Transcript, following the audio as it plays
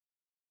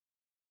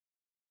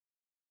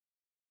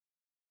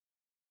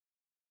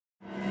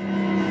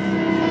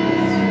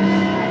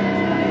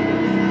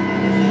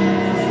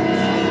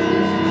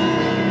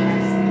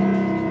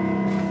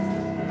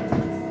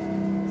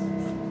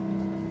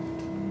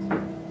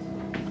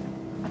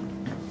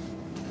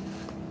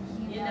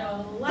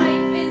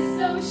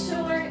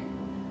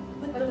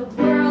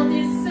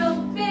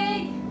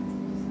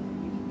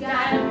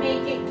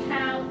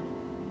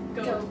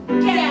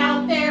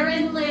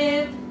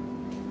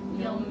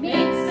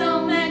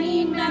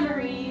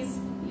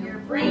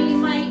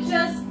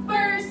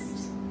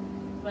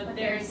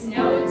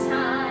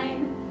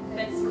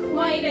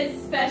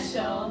as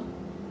special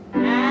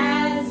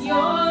as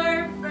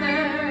your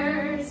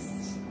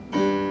first.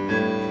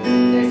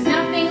 There's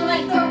nothing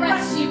like the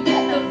rush you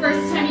get the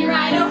first time you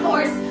ride a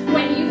horse.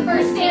 When you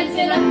first dance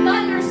in a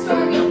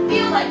thunderstorm, you'll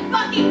feel like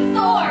fucking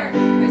Thor.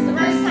 There's the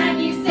first time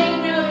you say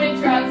no to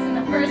drugs and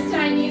the first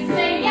time you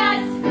say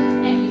yes.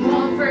 And you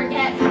won't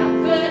forget how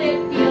good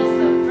it feels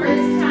the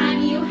first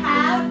time you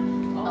have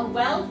a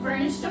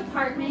well-furnished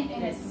apartment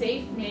in a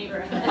safe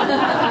neighborhood.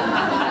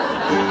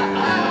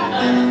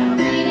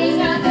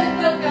 Reading a good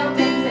book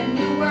opens a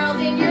new world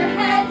in your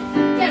head.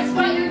 Guess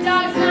what? Your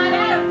dog's not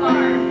at a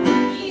farm.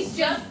 He's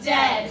just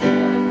dead.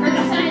 The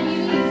first time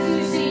you eat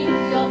sushi,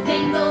 you'll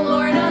thank the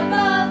Lord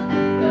above.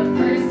 The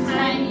first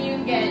time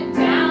you get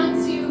down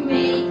to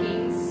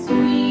making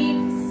sweet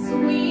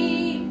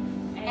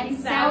and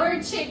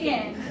sour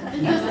chicken.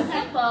 It was a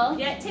simple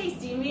yet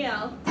tasty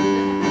meal.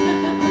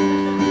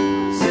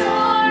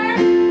 Sure,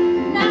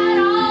 not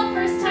all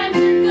first times are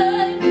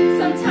good.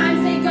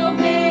 Sometimes they go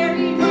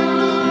very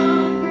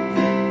wrong.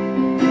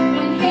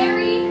 When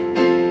Harry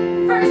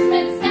first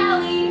met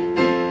Sally,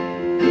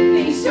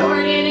 they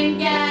sure didn't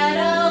get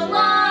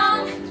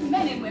along.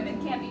 Men and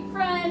women can't be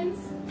friends.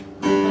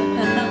 When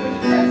you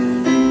first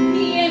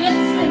see in a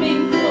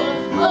swimming pool,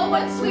 oh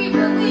what sweet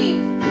relief.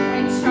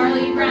 When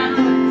Charlie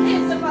Brown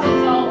hits a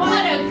football,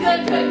 what a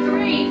good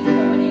grief.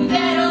 When you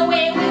get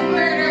away with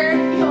murder,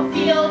 you'll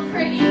feel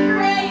pretty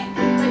great.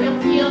 But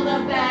you'll feel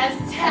the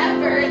best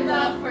ever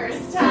the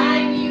first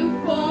time you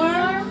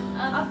form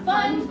a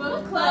fun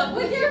book club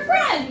with your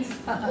friends.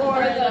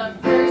 Or the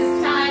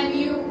first time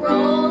you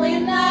roll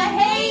in the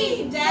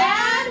hay,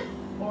 Dad.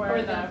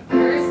 Or the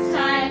first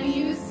time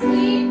you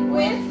sleep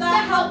with the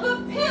help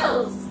of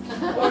pills.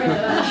 Or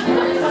the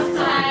first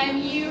time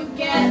you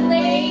get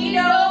laid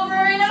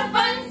over in a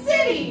fun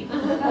city.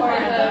 Or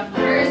the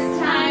first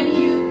time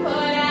you put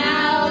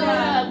out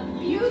a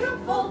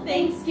beautiful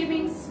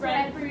Thanksgiving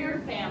spread for your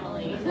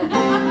family.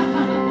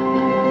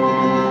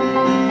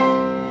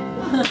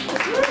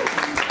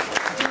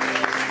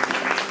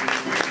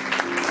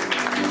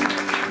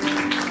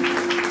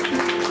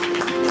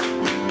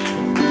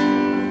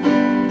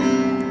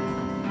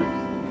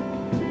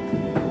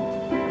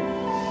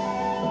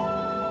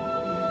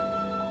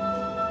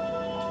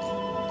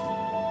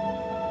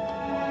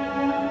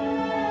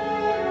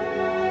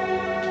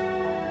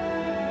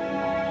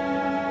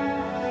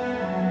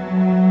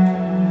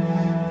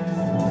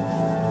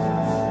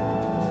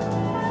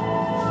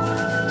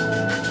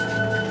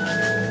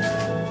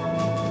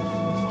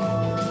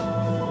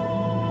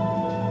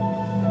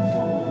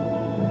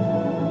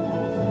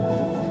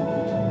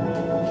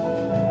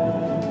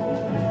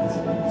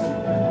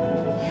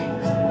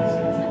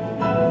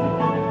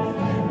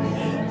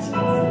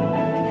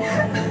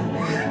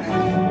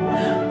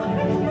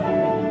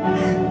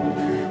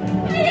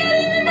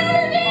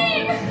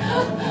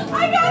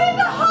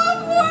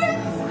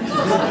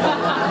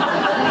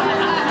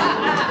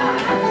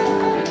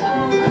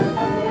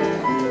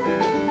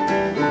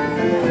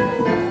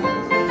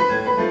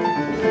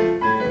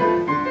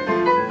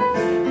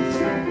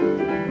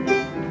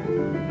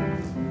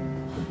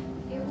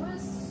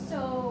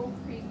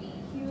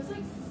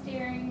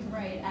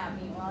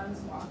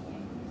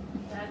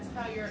 That's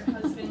how your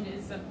husband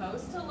is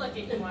supposed to look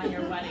at you on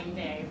your wedding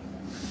day.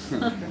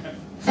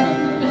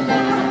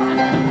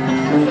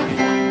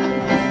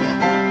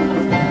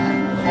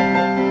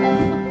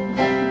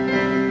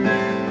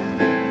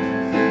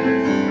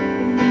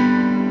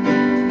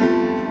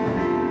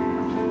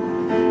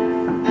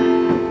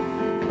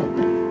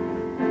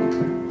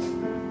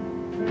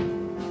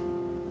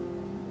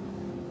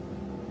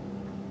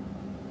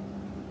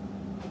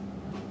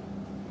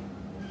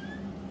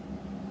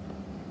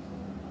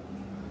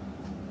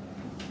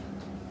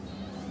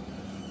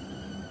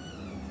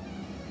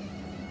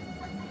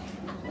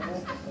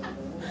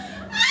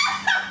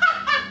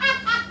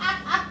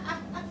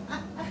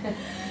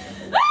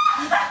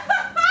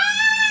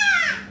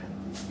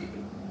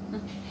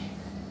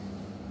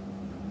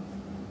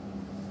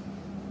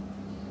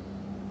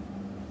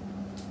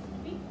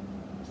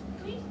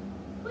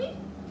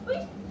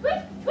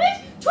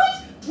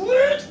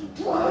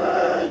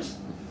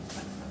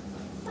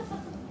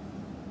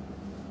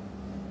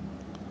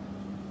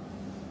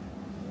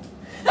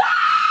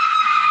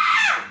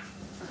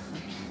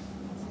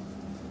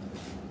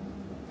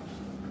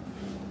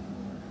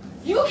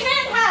 You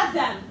can't have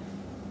them!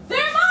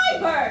 They're my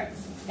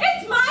birds!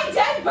 It's my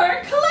dead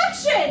bird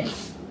collection!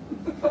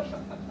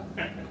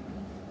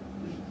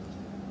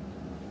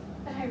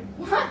 But I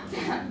want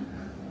them!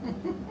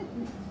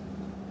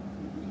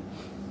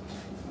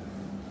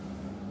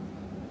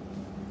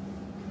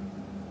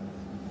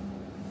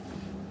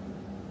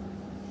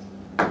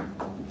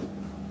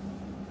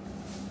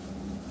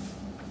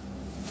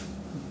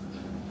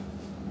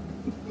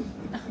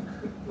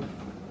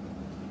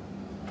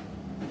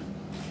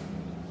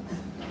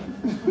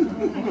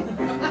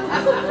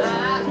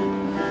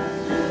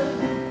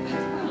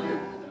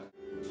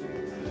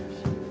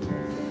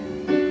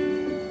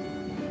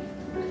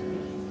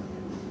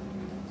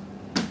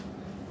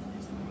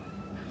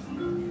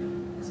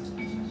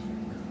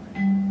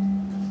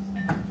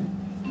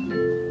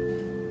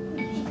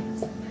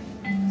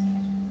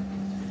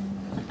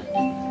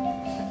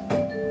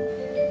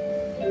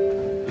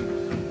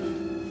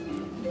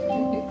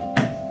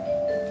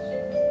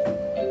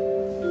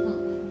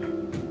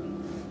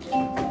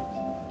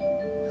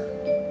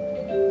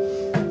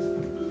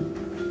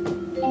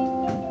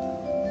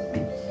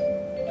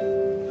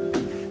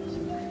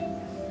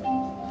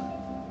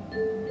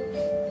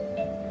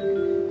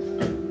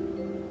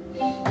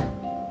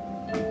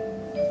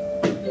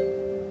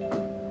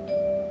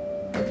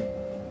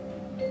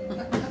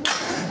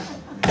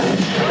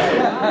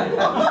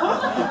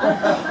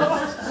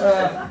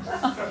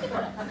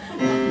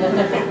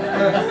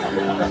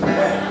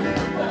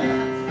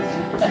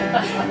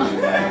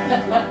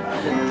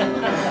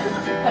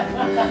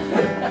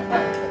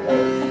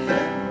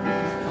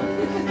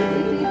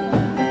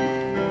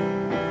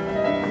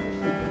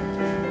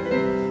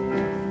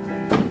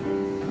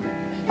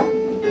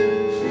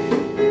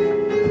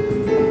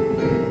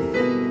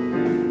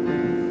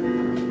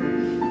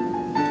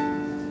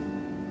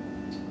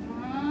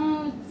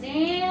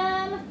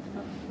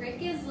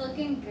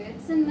 looking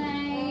good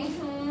tonight.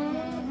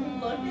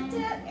 Look at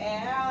that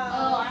ass.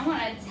 Oh, I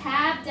want to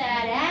tap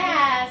that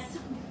ass.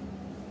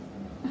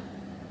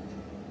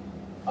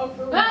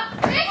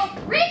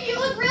 Rick, you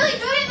look really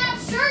good in that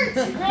shirt.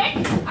 Rick,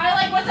 I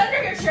like what's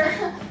under your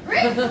shirt.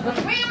 Rick,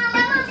 wait,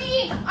 remember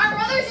me? Our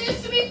mothers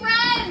used to be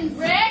friends.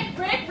 Rick,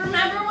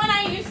 remember when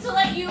I used to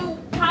let you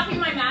copy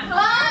my math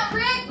homework?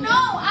 Rick, no,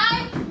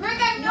 I've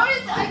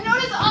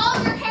noticed all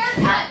of your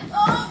haircuts.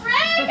 Oh,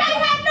 Rick, I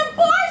had an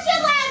abortion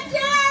last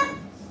year.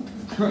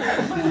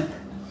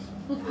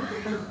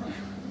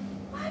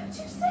 Why would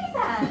you say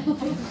that?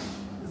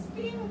 Because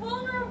being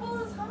vulnerable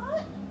is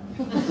hot.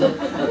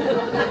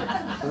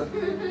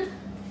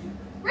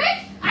 Rick,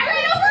 I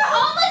ran over a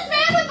homeless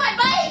man with my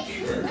bike.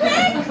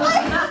 Rick, I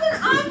have an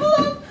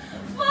envelope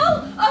full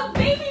of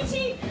baby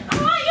teeth. I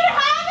want you to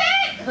have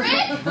it.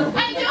 Rick,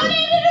 I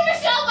donated to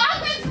Michelle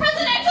Bachman's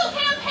presidential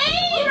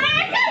campaign.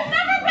 Rick, I've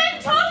never been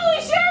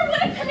totally sure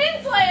what a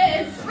peninsula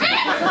is.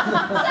 Rick,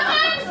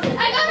 sometimes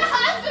I go to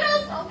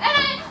hospitals and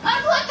I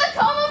unplug the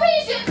coma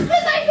patients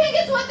because I think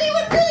it's what they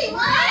would really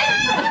like.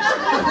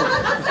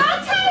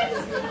 Sometimes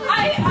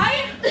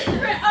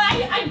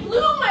I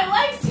glue my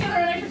legs together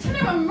and I pretend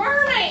I'm a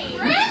mermaid.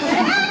 Rick.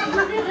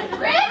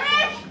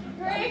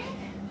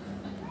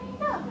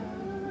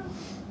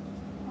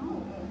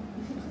 Oh,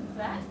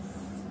 that's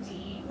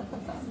Steve.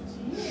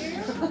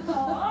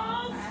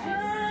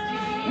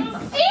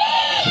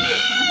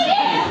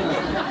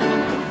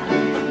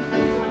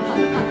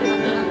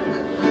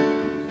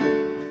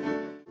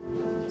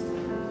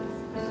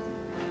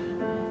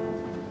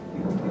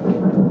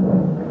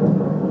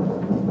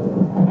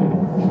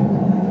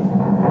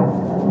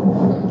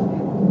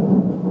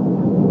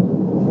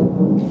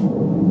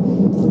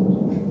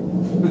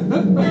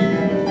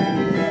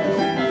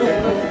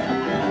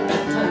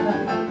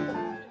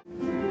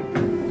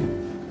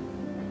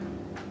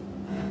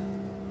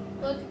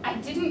 Look, I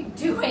didn't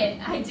do it.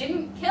 I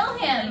didn't kill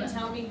him.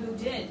 Tell me who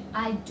did.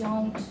 I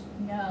don't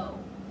know.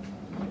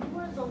 You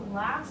were the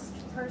last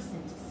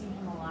person to see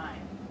him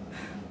alive.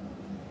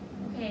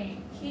 Okay,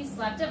 he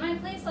slept at my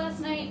place last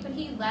night, but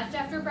he left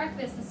after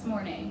breakfast this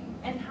morning.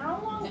 And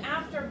how long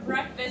after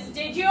breakfast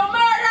did you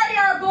murder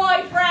your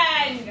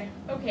boyfriend?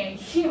 Okay,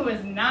 he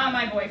was not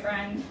my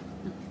boyfriend.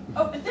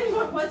 Oh, but then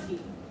what was he?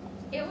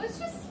 It was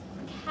just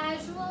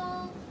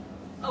casual.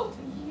 Oh,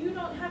 you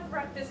don't have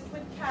breakfast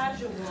with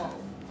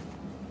casual.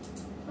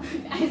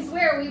 I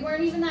swear, we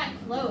weren't even that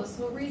close.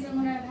 What reason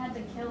would I have had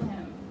to kill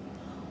him?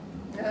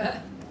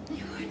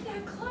 You weren't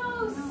that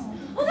close. No.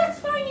 Well, that's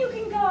fine. You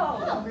can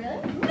go. Oh,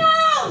 really?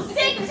 No!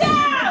 Sit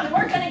down!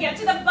 We're gonna get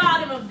to the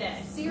bottom of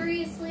this.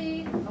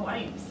 Seriously? Oh, I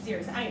am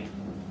serious. I am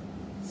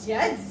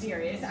dead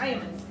serious. I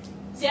am as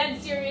dead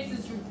serious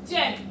as your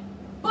dead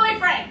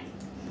boyfriend.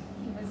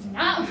 He was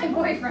not my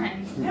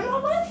boyfriend. And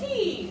what was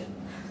he?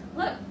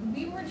 Look,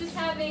 we were just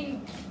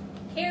having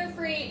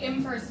carefree,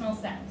 impersonal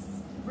sex.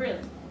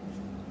 Really?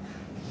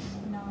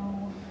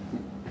 No.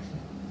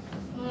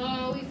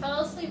 Oh, we fell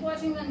asleep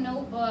watching The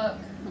Notebook.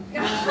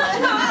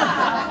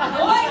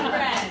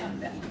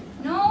 Boyfriend!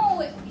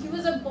 No, he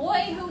was a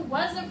boy who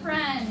was a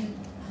friend.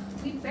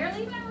 We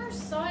barely even ever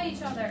saw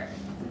each other.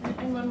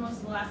 And when was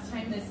the last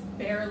time this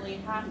barely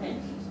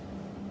happened?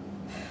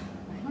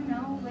 I don't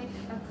know, like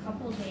a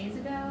couple days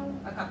ago?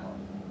 A couple.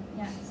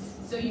 Yes.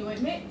 So you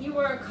admit you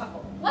were a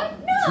couple? What?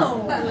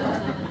 No!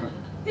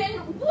 Then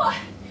what?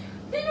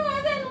 Then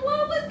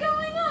what was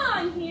going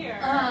on here?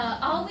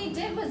 All we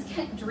did was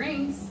get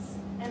drinks.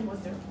 And was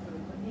there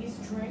food with these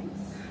drinks?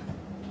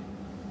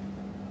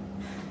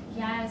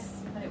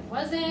 Yes, but it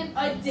wasn't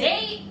A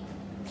date?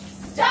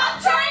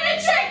 Stop trying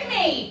to trick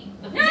me!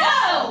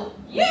 No!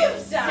 You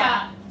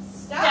stop!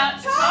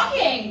 Stop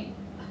talking!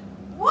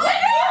 What the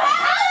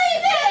hell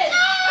is it?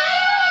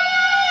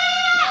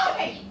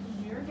 Okay,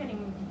 you're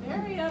getting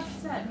very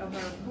upset over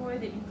a boy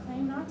that you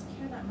claim not to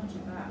care that much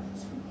about.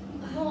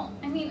 Well,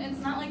 I mean, it's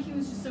not like he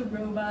was just a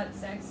robot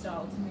sex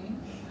doll to me.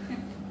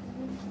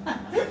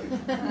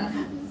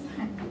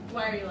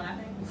 Why are you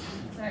laughing?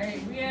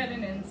 Sorry, we had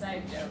an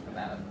inside joke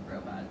about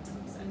robot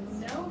sex.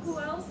 Know who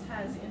else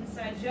has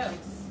inside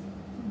jokes?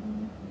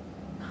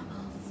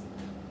 Bubbles.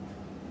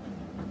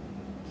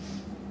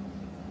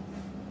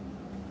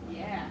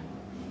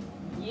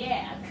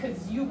 Yeah,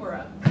 'cause you were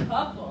a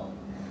couple.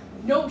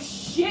 No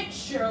shit,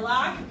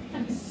 Sherlock.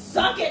 You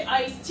suck at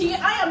iced tea.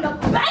 I am the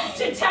best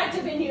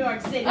detective in New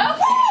York City.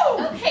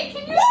 Okay,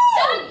 can you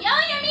stop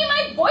yelling at me?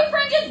 My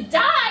boyfriend just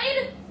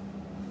died!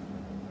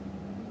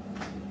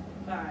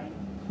 Fine.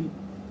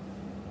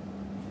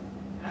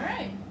 All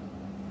right.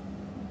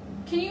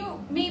 Can you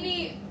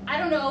maybe, I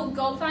don't know,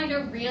 go find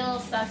a real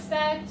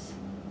suspect?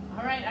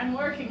 All right, I'm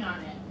working on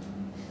it.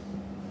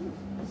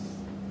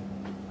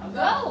 I'll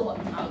go.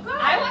 I'll go.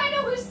 I want to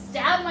know who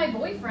stabbed my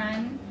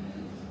boyfriend.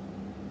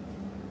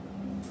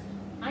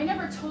 I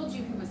never told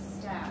you he was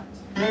stabbed.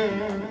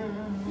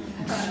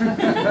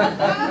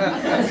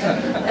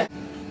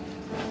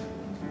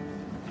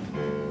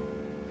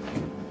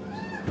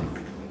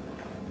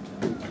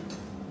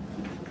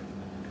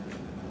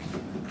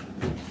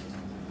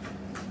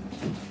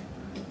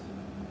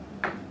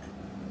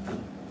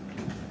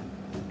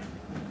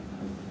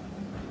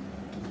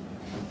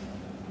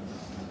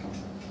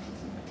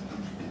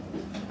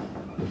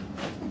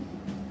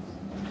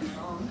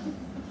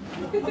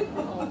 Oh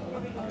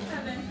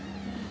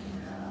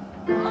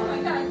my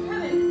God,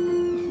 Kevin.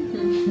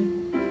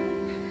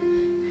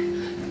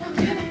 No,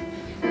 Kevin.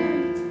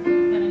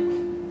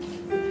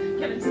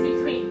 Kevin, speak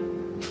to me.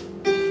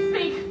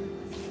 Speak.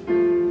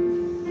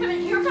 Kevin,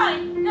 you're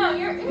fine. No, I'm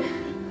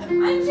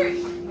sure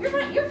you're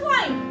fine. You're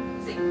flying.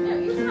 See, no,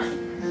 you're fine.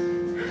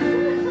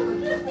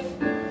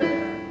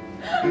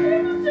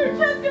 You're just your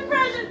chest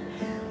compression.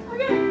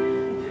 Okay.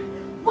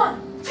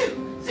 1, 2,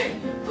 3,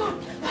 4,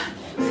 5,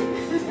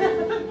 6,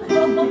 7.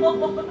 Oh, no.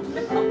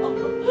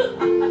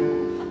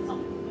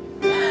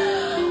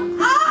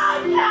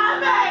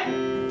 Kevin!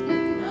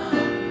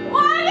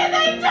 Why did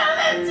they do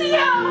this to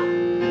you?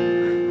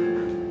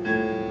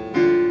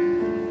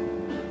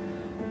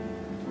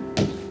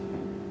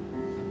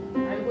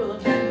 I will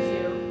avenge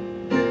you.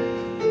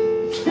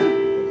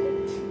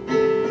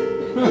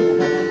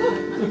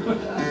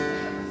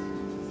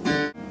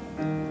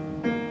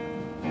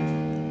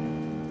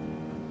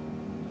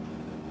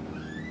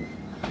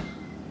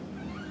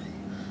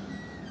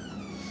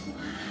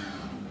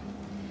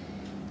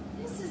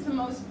 This is the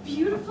most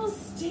beautiful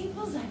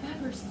staples I've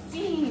ever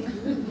seen.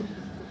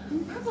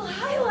 And purple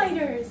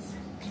highlighters.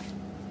 I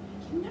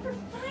can never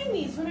find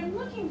these when I'm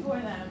looking for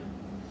them.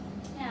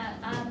 Yeah,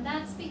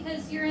 that's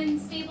because you're in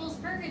Staples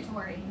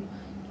Purgatory.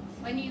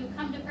 When you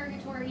come to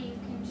Purgatory, you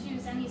can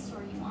choose any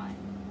store you want.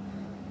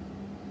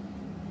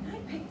 I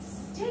picked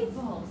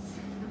Staples.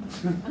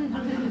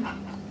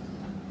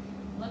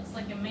 Looks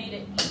like it made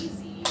it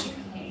easy.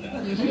 Hey,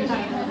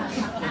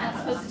 not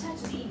supposed to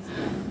touch these.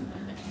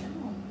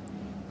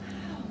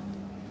 Wow.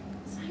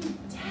 So I'm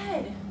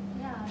dead.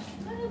 Yeah.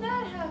 How did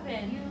that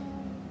happen?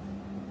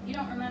 You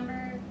don't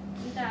remember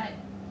that?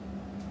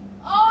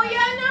 Oh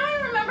yeah, now I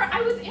remember.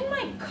 I was in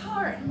my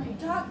car and my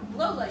dog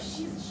Lola,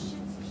 she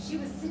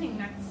was sitting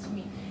next to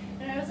me,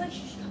 and I was like,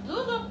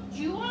 Lola,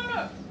 do you want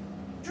to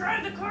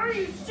drive the car?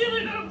 You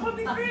silly little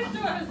puppy face.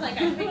 So I was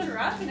like, I picked her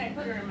up and I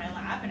put her in my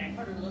lap and I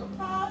put her little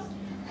paws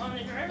on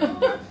the driver's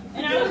door,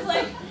 and I was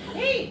like,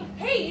 hey,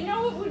 you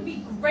know what would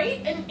be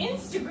great? An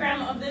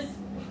Instagram of this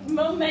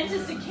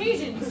momentous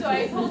occasion. So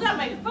I pulled out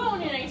my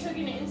phone and I took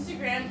an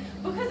Instagram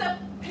because a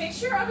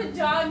picture of a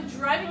dog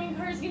driving a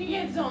car is gonna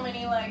get so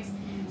many likes.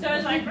 So I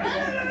was like, blah, blah,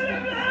 blah,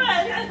 blah,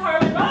 and the car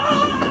went,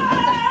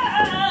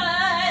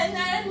 and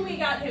then we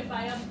got hit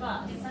by a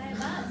bus. Hit by a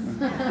bus.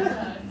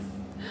 Yes.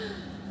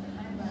 Hit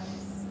by a bus.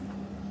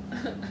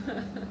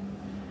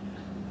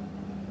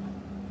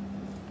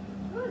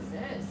 Who is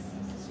this?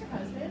 Is this your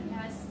husband?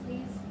 Yes,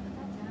 please put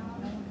that down.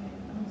 Okay,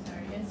 I'm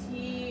sorry. Is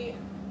he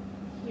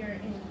here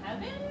in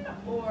heaven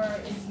or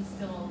is he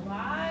still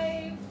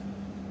alive?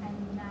 I'm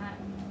not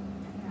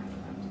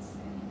allowed to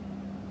say.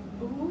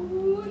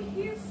 Ooh,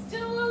 he's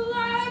still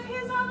alive.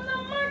 He's on the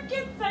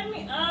market. Sign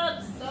me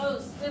up. So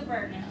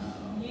super.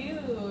 Cute.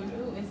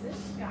 Ooh, is this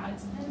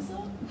God's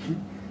pencil?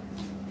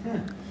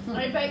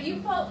 I bet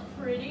you felt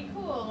pretty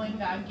cool when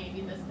God gave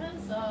you this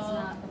pencil. That's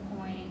not the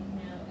point.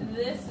 No,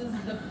 this is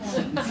the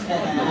point.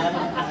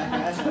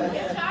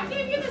 If God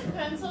gave you this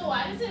pencil,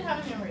 why does it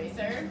have an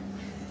eraser?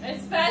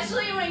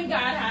 Especially when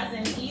God has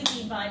an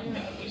easy button. No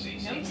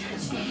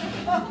touching.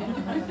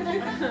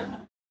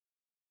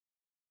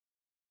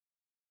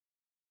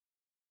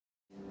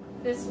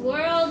 This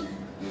world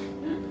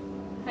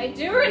I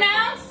do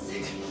renounce,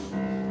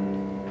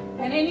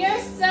 and in your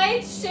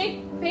sight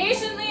shake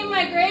patiently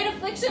my great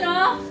affliction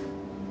off.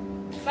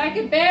 If I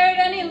could bear it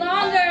any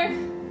longer,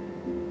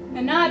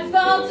 and not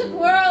fall to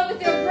quarrel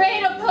with your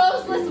great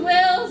opposeless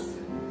wills,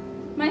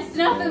 my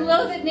snuff and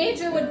loathed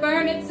nature would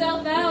burn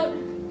itself out.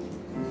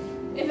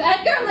 If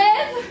Edgar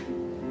live,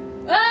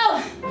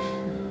 oh,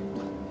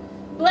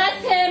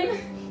 bless him.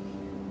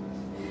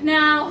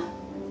 Now,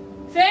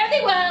 fare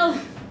thee well.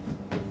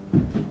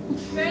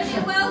 Fare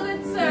thee well,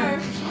 good sir.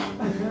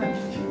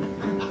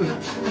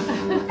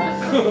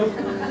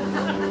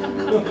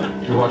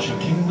 You're watching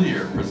King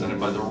Lear, presented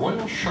by the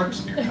Royal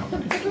Sharkspeare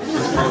Company.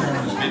 This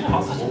program is made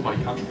possible by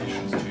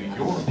contributions to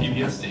your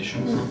PBS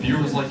station from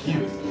viewers like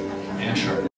you and Shark.